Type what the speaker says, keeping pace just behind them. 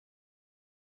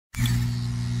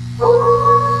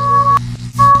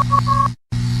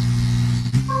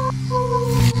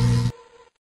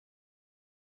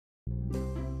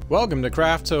Welcome to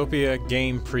Craftopia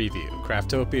Game Preview.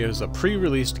 Craftopia is a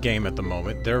pre-released game at the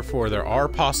moment, therefore there are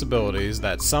possibilities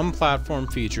that some platform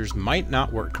features might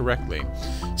not work correctly.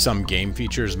 Some game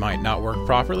features might not work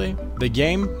properly. The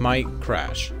game might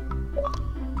crash.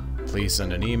 Please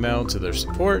send an email to their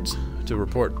support to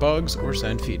report bugs or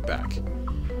send feedback.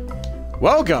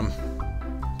 Welcome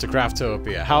to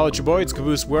Craftopia. Holla at your boy, it's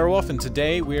Caboose Werewolf, and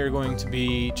today we are going to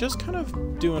be just kind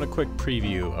of doing a quick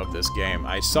preview of this game.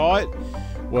 I saw it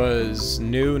was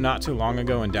new not too long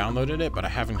ago and downloaded it, but I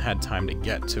haven't had time to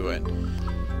get to it.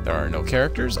 There are no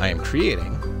characters. I am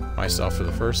creating myself for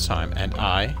the first time, and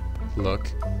I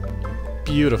look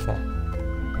beautiful.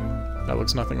 That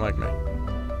looks nothing like me.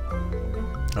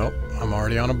 Oh, I'm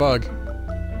already on a bug.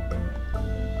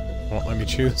 Won't let me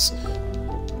choose.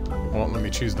 Won't let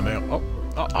me choose the male.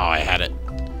 Oh, I had it.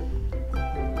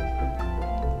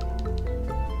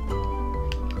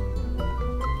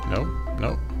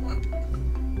 Nope.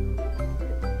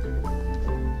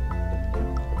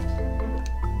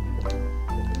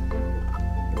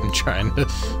 I'm trying to...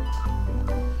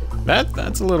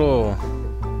 That's a little...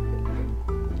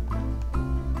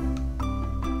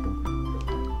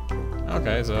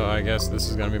 Okay, so I guess this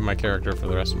is gonna be my character for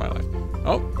the rest of my life.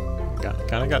 Oh,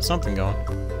 kinda got something going.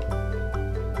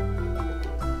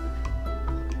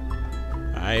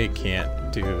 I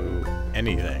can't do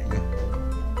anything.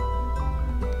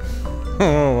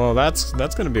 Oh, well, that's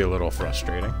gonna be a little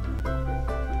frustrating.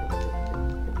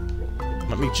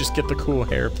 Let me just get the cool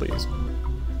hair, please.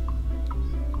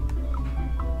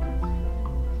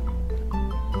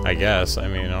 I guess. I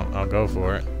mean, I'll go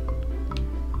for it.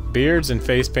 Beards and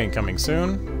face paint coming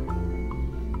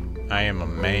soon. I am a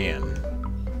man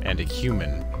and a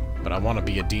human, but I want to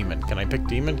be a demon. Can I pick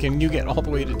demon? Can you get all the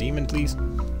way to demon, please?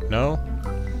 No?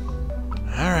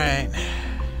 Alright.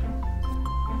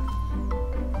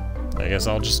 I guess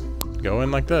I'll just go in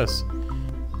like this.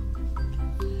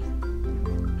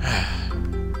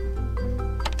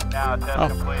 Now,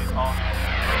 test complete.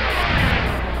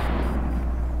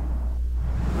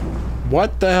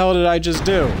 What the hell did I just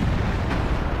do?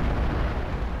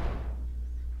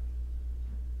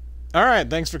 Alright,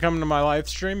 thanks for coming to my live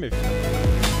stream. Okay,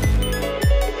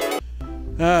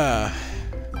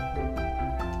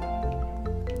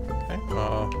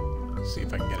 well, let's see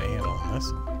if I can get a handle on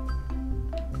this.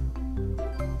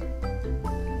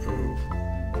 Ooh.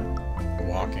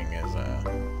 Walking is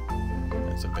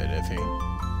that's a bit iffy.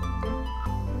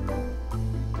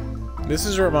 This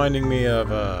is reminding me of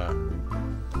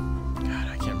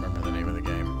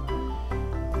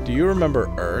do you remember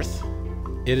Earth?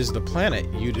 It is the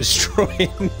planet you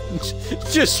destroyed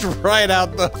just right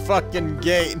out the fucking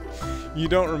gate. You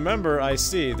don't remember, I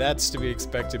see. That's to be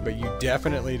expected, but you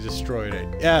definitely destroyed it.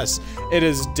 Yes, it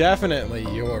is definitely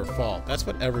your fault. That's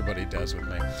what everybody does with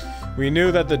me. We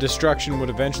knew that the destruction would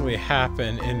eventually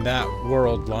happen in that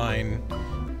world line.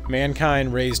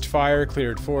 Mankind raised fire,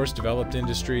 cleared forests, developed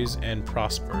industries, and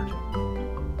prospered.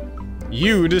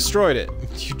 You destroyed it.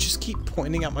 You just keep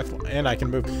pointing out my and I can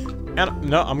move. And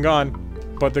no, I'm gone.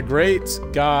 But the great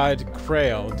god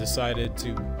Krail decided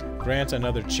to grant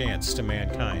another chance to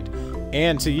mankind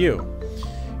and to you.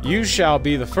 You shall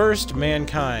be the first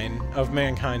mankind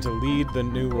to lead the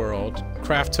new world,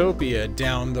 Craftopia,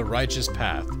 down the righteous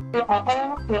path.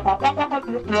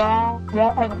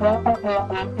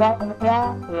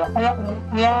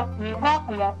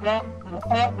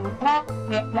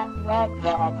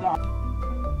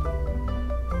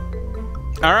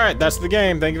 Alright, that's the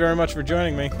game. Thank you very much for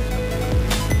joining me.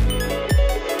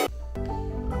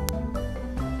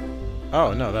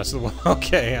 Oh, no, that's the one.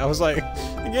 Okay, I was like,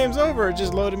 the game's over. It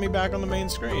just loaded me back on the main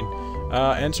screen.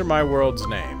 Enter my world's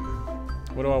name.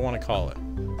 What do I want to call it?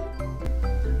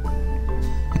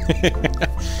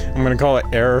 I'm gonna call it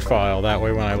error file. That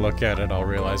way when I look at it, I'll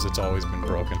realize it's always been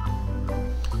broken.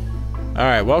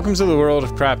 Alright, welcome to the world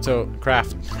of I called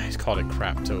it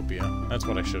Craftopia. That's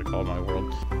what I should have called my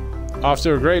world. Off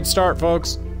to a great start,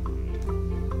 folks.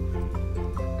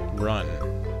 Run.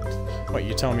 What,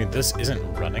 you telling me this isn't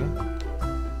running?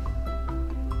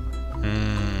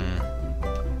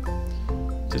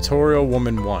 Tutorial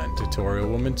Woman 1, Tutorial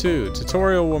Woman 2,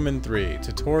 Tutorial Woman 3,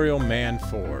 Tutorial Man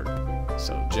 4.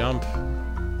 So jump,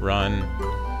 run,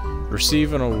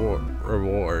 receive an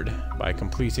reward by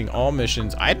completing all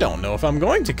missions. I don't know if I'm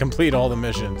going to complete all the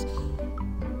missions.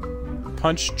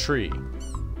 Punch tree.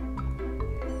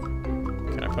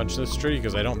 Can I punch this tree?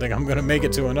 Because I don't think I'm going to make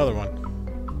it to another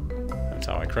one. That's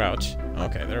how I crouch.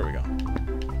 Okay, there we go.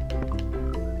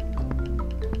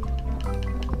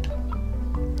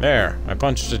 There, I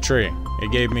punched a tree.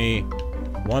 It gave me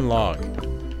 1 log.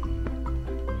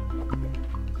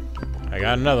 I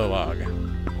got another log.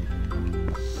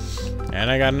 And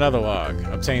I got another log.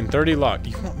 Obtain 30 logs.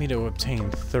 You want me to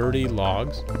obtain 30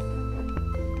 logs?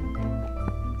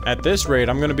 At this rate,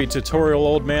 I'm gonna be tutorial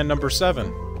old man number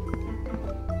 7.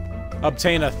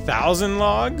 Obtain 1,000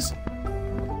 logs?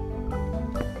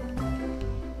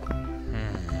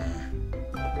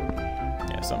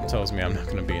 Yeah, something tells me I'm not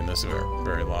gonna be in this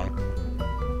very long.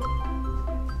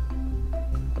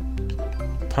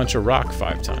 Punch a rock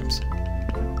 5 times.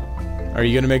 Are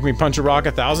you gonna make me punch a rock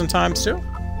 1,000 times too?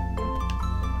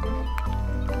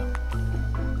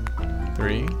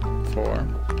 3, 4,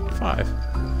 5.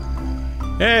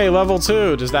 Hey, level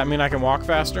 2. Does that mean I can walk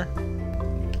faster?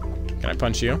 Can I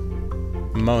punch you?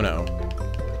 Mono.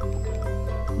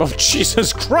 Oh,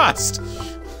 Jesus Christ!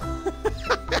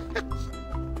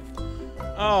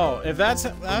 Oh, if that's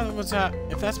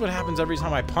what happens every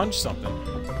time I punch something.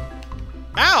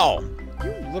 Ow!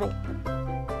 You little...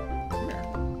 Come here.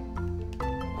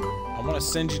 I want to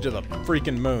send you to the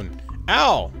freaking moon.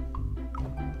 Ow!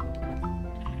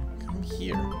 Come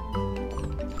here.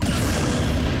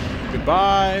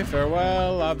 Goodbye,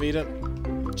 farewell, la vida.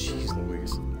 Jeez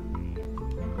Louise.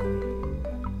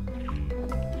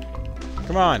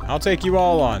 Come on, I'll take you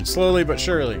all on, slowly but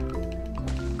surely.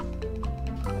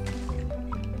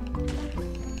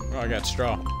 Oh, I got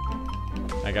straw.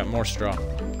 I got more straw.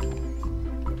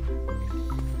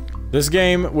 This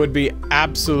game would be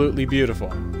absolutely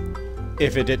beautiful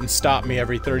if it didn't stop me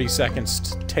every 30 seconds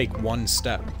to take 1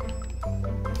 step.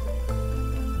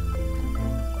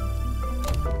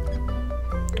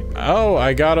 Oh,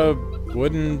 I got a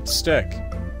wooden stick.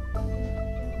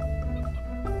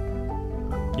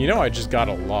 You know I just got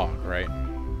a log, right?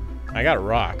 I got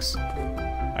rocks.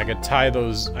 I could tie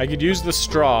those... I could use the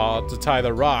straw to tie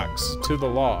the rocks to the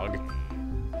log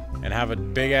and have a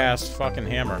big-ass fucking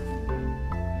hammer.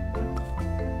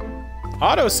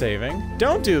 Auto-saving?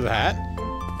 Don't do that.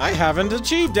 I haven't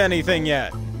achieved anything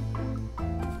yet.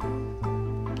 I'm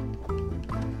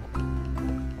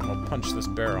gonna punch this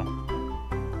barrel.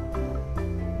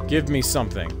 Give me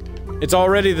something. It's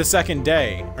already the 2nd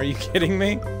day. Are you kidding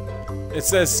me? It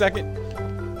says second...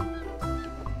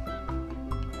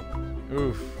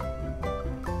 Oof.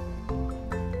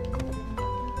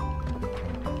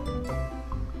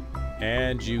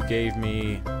 And you gave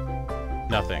me...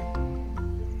 nothing.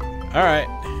 Alright.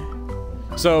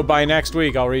 So, by next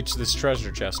week, I'll reach this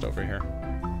treasure chest over here.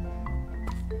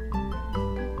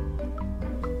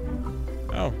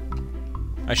 Oh.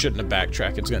 I shouldn't have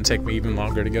backtracked. It's gonna take me even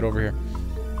longer to get over here.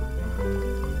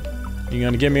 You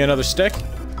gonna give me another stick?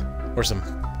 Or some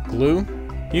glue?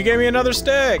 You gave me another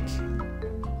stick!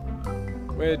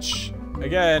 Which,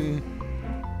 again,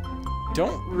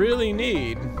 don't really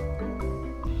need.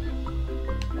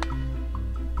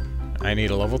 I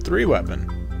need a level 3 weapon.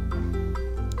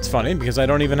 It's funny, because I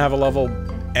don't even have a level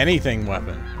anything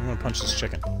weapon. I'm gonna punch this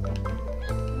chicken.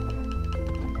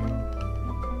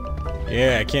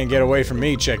 Yeah, can't get away from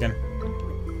me, chicken.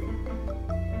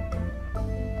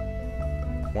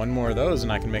 1 more of those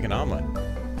and I can make an omelet.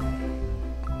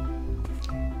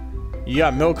 You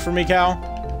got milk for me, cow?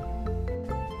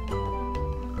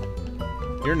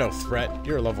 You're no threat.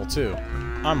 You're a level 2.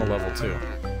 I'm a level 2.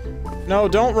 No,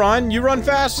 don't run. You run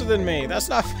faster than me. That's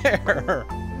not fair.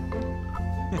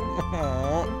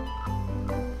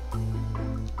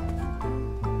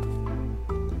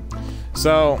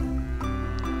 So,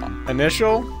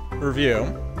 initial review.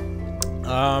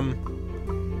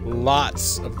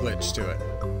 Lots of glitch to it.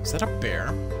 Is that a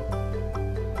bear?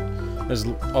 There's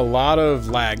a lot of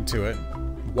lag to it.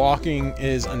 Walking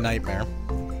is a nightmare.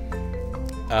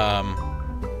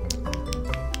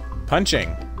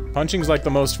 Punching. Punching's like the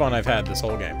most fun I've had this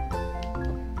whole game.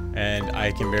 And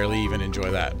I can barely even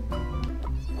enjoy that.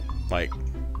 Like,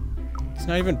 he's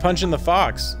not even punching the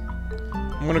fox.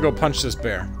 I'm gonna go punch this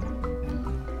bear.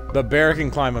 The bear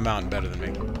can climb a mountain better than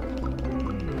me.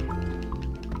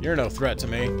 You're no threat to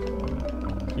me.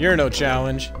 You're no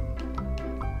challenge.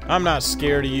 I'm not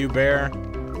scared of you, bear.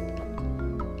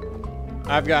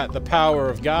 I've got the power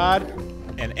of God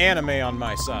and anime on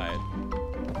my side.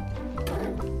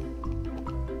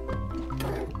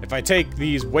 If I take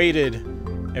this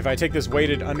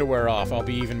weighted underwear off, I'll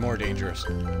be even more dangerous.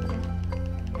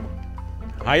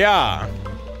 Hiya!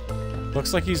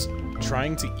 Looks like he's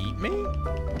trying to eat me?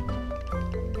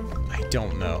 I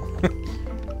don't know.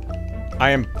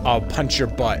 I'll punch your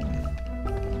butt.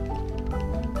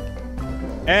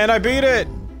 And I beat it!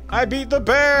 I beat the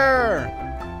bear!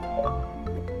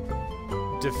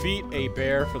 Defeat a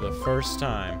bear for the first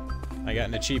time. I got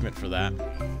an achievement for that.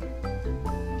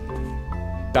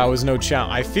 That was no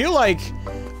challenge.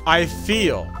 I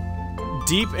feel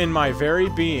deep in my very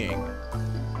being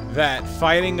that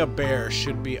fighting a bear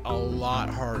should be a lot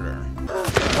harder.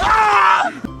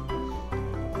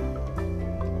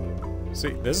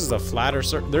 See, this is a flatter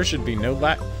surface. There should be no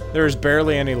lag. There's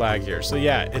barely any lag here. So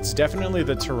yeah, it's definitely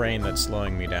the terrain that's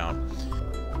slowing me down.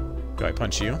 Do I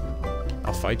punch you?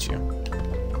 I'll fight you.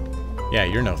 Yeah,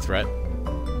 you're no threat.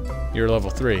 You're level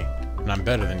 3, and I'm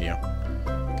better than you.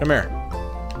 Come here.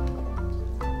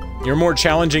 You're more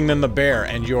challenging than the bear,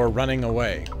 and you're running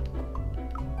away.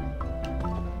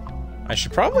 I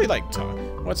should probably, like, talk.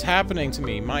 What's happening to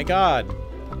me? My god.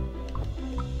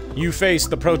 You face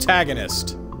the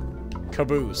protagonist.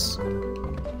 Caboose.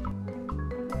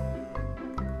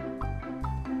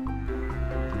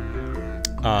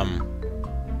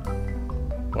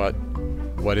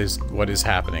 What is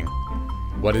happening?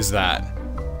 What is that?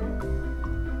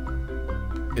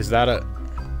 Is that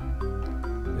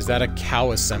a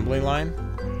cow assembly line?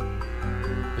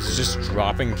 Is it just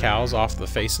dropping cows off the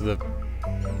face of the...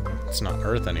 It's not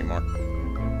Earth anymore.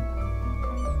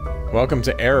 Welcome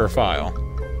to Error File.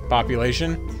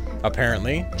 Population?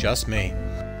 Apparently, just me.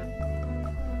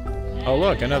 Oh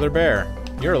look, another bear.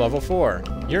 You're level 4.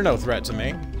 You're no threat to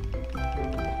me.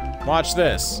 Watch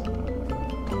this.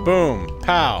 Boom.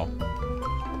 Pow.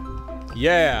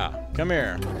 Yeah. Come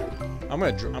here. I'm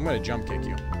gonna jump kick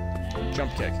you.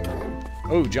 Jump kick.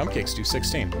 Oh, jump kicks do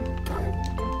 16.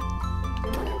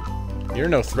 You're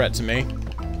no threat to me.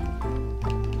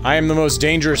 I am the most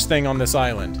dangerous thing on this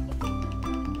island.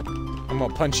 I'm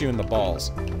gonna punch you in the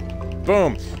balls.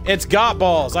 Boom. It's got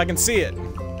balls. I can see it.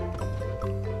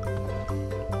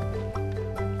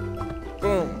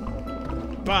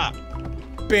 Boom. Bop.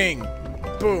 Bing.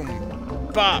 Boom.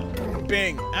 Bop.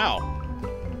 Bing. Ow.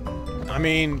 I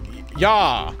mean,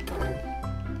 yeah.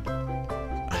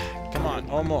 Come on,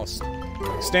 almost.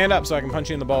 Stand up so I can punch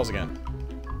you in the balls again.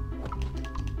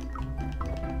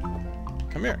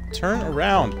 Come here. Turn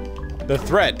around. The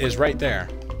threat is right there.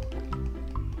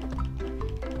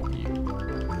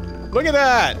 Look at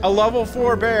that! A level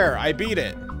 4 bear. I beat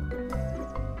it.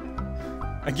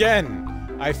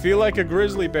 Again, I feel like a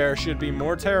grizzly bear should be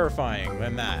more terrifying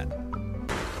than that.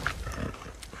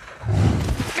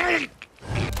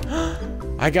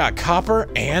 I got copper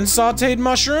and sauteed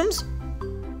mushrooms?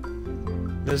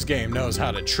 This game knows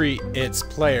how to treat its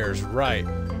players right.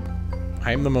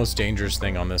 I am the most dangerous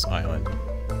thing on this island,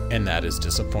 and that is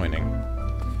disappointing.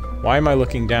 Why am I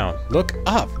looking down? Look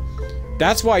up!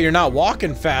 That's why you're not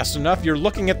walking fast enough, you're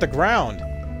looking at the ground!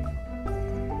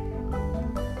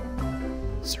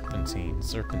 Serpentine,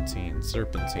 serpentine,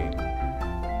 serpentine.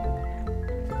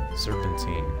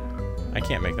 Serpentine. I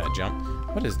can't make that jump.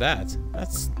 What is that?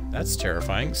 That's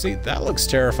terrifying. See, that looks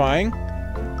terrifying.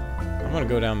 I'm gonna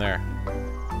go down there.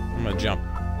 I'm gonna jump.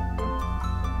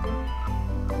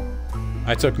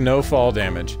 I took no fall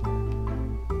damage.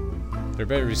 There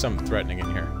better be something threatening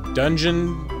in here.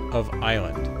 Dungeon of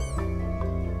Island.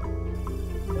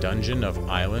 Dungeon of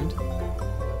Island?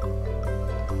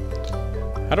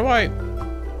 How do I...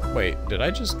 Wait, did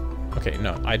I just... Okay,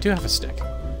 no, I do have a stick.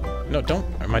 No, don't...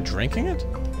 Am I drinking it?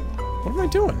 What am I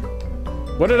doing?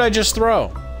 What did I just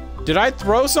throw? Did I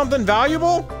throw something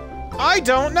valuable? I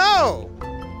don't know!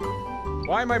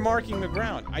 Why am I marking the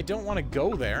ground? I don't want to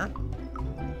go there.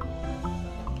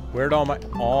 Where'd all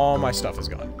my stuff is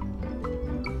gone?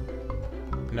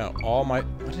 No,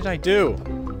 what did I do?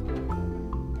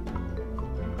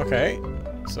 Okay,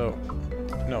 so,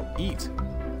 no, eat.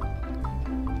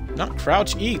 Not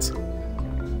crouch, eat.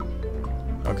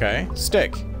 Okay,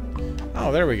 stick.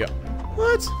 Oh, there we go.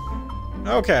 What?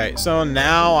 Okay, so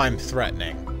now I'm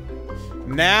threatening.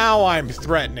 Now I'm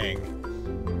threatening.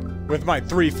 With my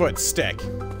 3-foot stick.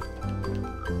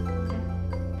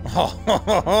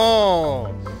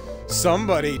 Oh,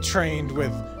 somebody trained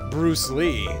with Bruce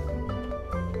Lee.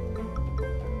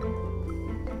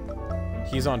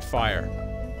 He's on fire.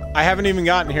 I haven't even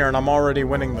gotten here and I'm already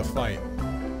winning the fight.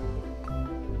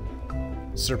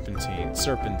 Serpentine,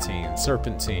 serpentine,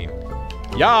 serpentine.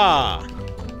 Yeah!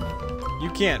 You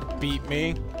can't beat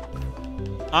me.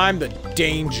 I'm the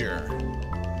danger.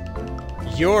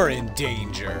 You're in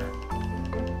danger.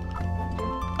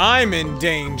 I'm in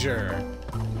danger.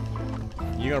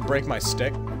 You gonna break my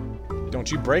stick?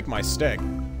 Don't you break my stick.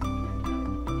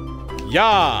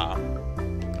 Yeah!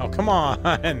 Oh, come on.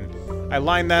 I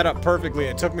lined that up perfectly.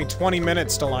 It took me 20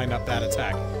 minutes to line up that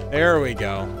attack. There we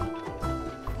go.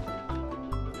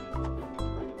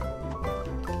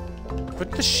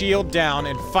 Put the shield down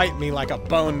and fight me like a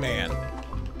bone man.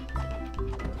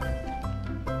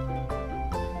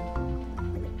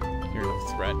 You're no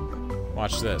threat.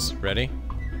 Watch this. Ready?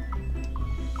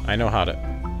 I know how to...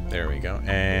 There we go.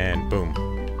 And boom.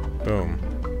 Boom.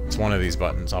 It's one of these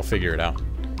buttons. I'll figure it out.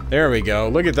 There we go.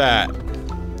 Look at that.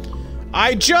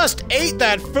 I just ate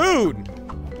that food!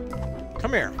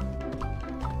 Come here.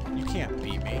 You can't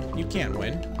beat me. You can't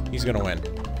win. He's gonna win.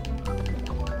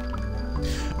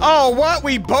 Oh, what?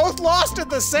 We both lost at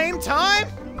the same time?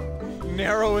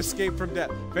 Narrow escape from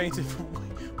death. Fainted from...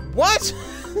 What?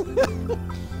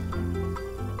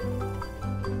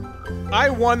 I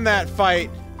won that fight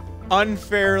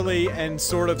unfairly and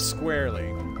sort of squarely.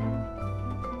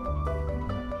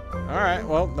 Alright,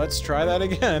 well, let's try that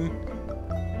again.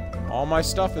 All my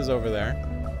stuff is over there.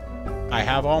 I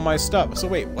have all my stuff. So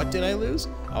wait, what did I lose?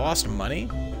 I lost money?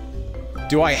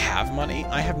 Do I have money?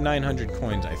 I have 900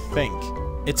 coins, I think.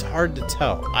 It's hard to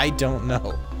tell. I don't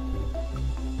know.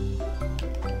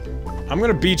 I'm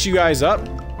gonna beat you guys up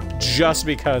just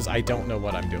because I don't know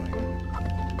what I'm doing.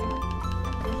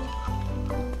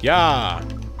 Yeah.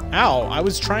 Ow, I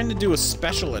was trying to do a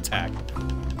special attack.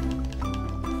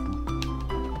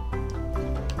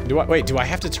 Wait, do I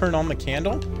have to turn on the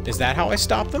candle? Is that how I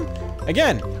stop them?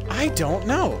 Again, I don't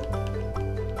know.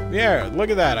 Yeah, look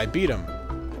at that, I beat them.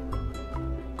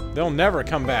 They'll never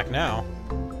come back now.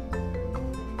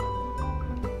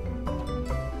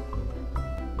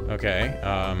 Okay,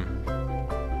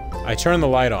 I turn the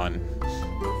light on.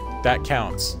 That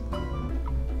counts.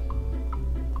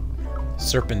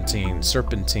 Serpentine,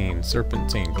 serpentine,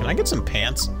 serpentine. Can I get some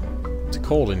pants? It's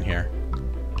cold in here.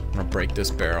 I'm gonna break this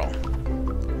barrel.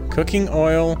 Cooking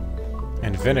oil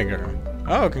and vinegar.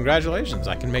 Oh, congratulations.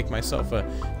 I can make myself a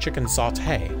chicken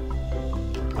sauté.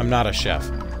 I'm not a chef.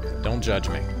 Don't judge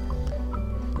me.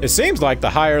 It seems like the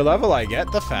higher level I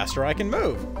get, the faster I can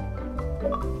move.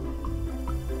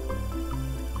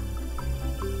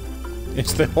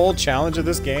 It's the whole challenge of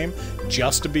this game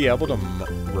just to be able to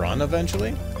run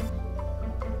eventually.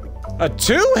 A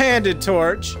two-handed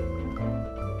torch?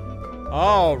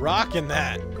 Oh, rocking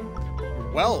that.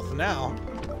 Wealth now.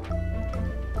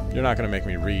 You're not gonna make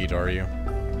me read, are you?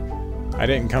 I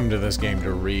didn't come to this game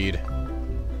to read.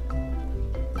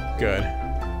 Good.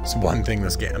 It's one thing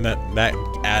this game that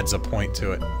adds a point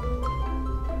to it.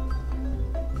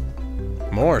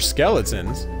 More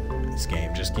skeletons. This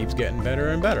game just keeps getting better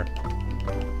and better.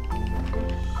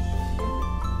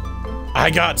 I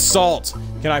got salt!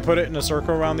 Can I put it in a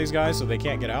circle around these guys so they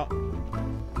can't get out?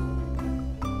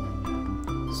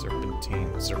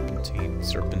 Serpentine, serpentine,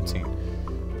 serpentine.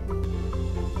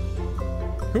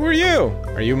 Who are you?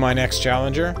 Are you my next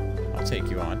challenger? I'll take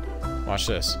you on. Watch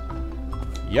this.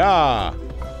 Yeah!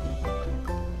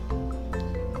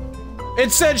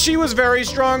 It said she was very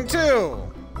strong too!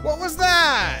 What was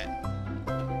that?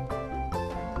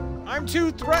 I'm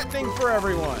too threatening for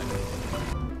everyone.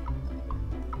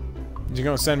 You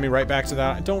gonna send me right back to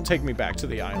that? Don't take me back to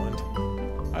the island.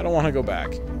 I don't want to go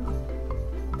back.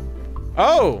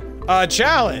 Oh! A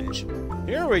challenge!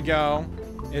 Here we go.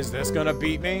 Is this gonna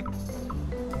beat me?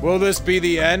 Will this be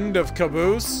the end of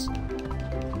Caboose?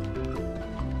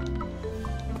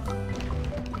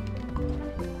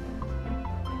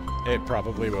 It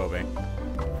probably will be.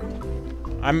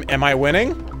 Am I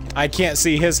winning? I can't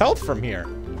see his health from here.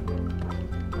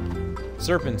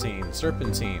 Serpentine,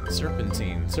 serpentine,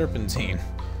 serpentine, serpentine.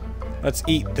 Let's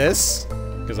eat this,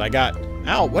 because I got...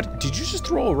 Ow, what? Did you just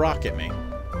throw a rock at me?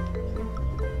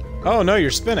 Oh, no, you're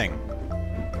spinning.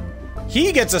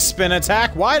 He gets a spin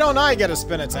attack. Why don't I get a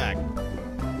spin attack?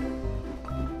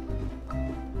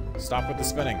 Stop with the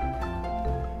spinning.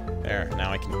 There,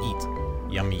 now I can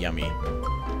eat. Yummy, yummy.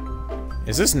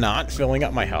 Is this not filling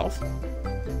up my health?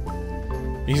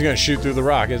 He's gonna shoot through the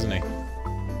rock, isn't he?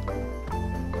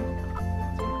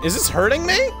 Is this hurting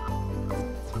me?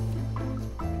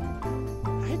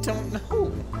 I don't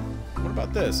know. What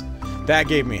about this? That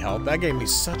gave me health. That gave me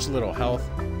such little health.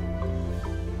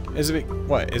 Is it...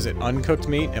 What? Is it uncooked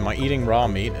meat? Am I eating raw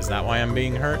meat? Is that why I'm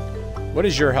being hurt? What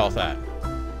is your health at?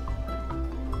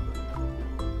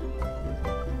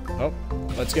 Oh,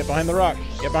 let's get behind the rock.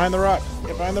 Get behind the rock.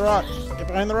 Get behind the rock. Get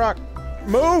behind the rock.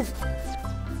 Move!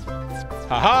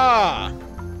 Haha!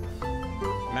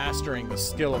 Mastering the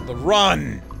skill of the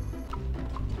run!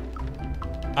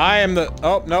 I am the...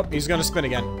 Oh, nope, he's gonna spin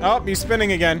again. Oh, he's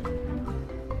spinning again.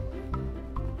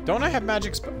 Don't I have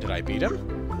magic Did I beat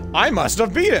him? I must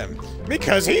have beat him!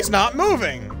 Because he's not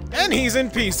moving! And he's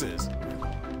in pieces!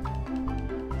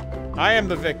 I am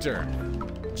the victor.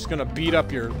 Just gonna beat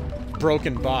up your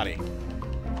broken body.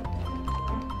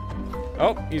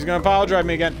 Oh, he's gonna pile drive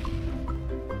me again.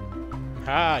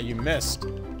 Ah, you missed.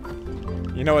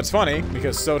 You know what's funny?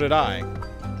 Because so did I.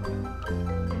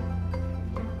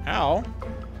 Ow.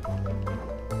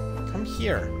 Come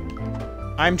here.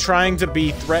 I'm trying to be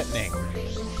threatening.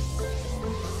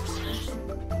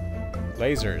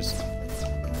 Lasers.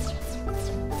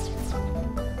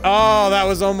 Oh, that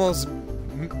was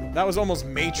almost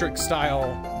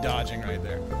Matrix-style dodging right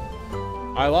there.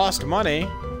 I lost money.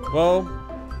 Well,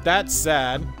 that's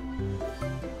sad.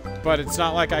 But it's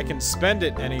not like I can spend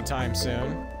it anytime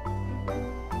soon.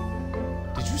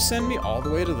 Did you send me all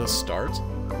the way to the start?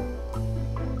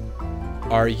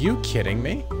 Are you kidding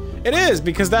me? It is,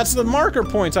 because that's the marker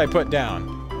points I put down.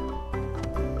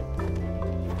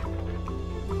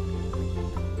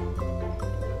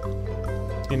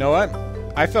 You know what?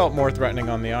 I felt more threatening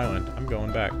on the island. I'm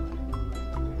going back.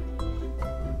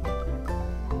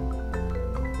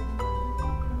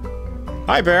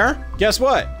 Hi, bear. Guess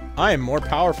what? I am more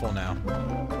powerful now.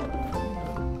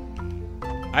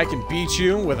 I can beat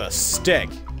you with a stick.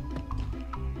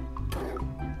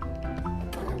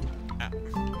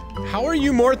 How are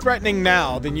you more threatening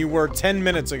now than you were 10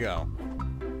 minutes ago?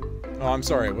 Oh, I'm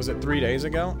sorry. Was it 3 days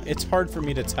ago? It's hard for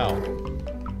me to tell.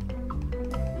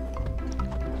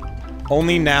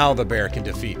 Only now the bear can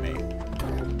defeat me.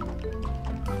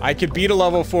 I could beat a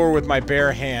level 4 with my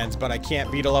bare hands, but I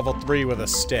can't beat a level 3 with a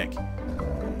stick.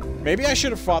 Maybe I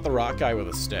should have fought the rock guy with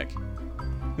a stick.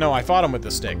 No, I fought him with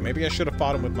the stick. Maybe I should have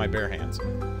fought him with my bare hands.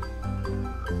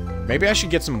 Maybe I should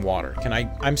get some water. Can I?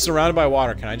 I'm surrounded by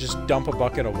water. Can I just dump a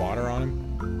bucket of water on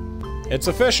him? It's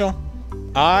official.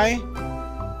 I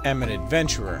am an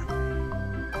adventurer.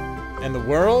 And the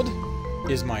world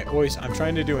is my oyster. I'm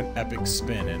trying to do an epic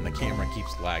spin and the camera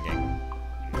keeps lagging.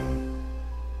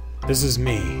 This is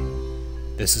me.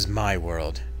 This is my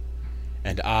world.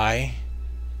 And I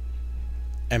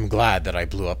am glad that I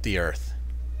blew up the Earth.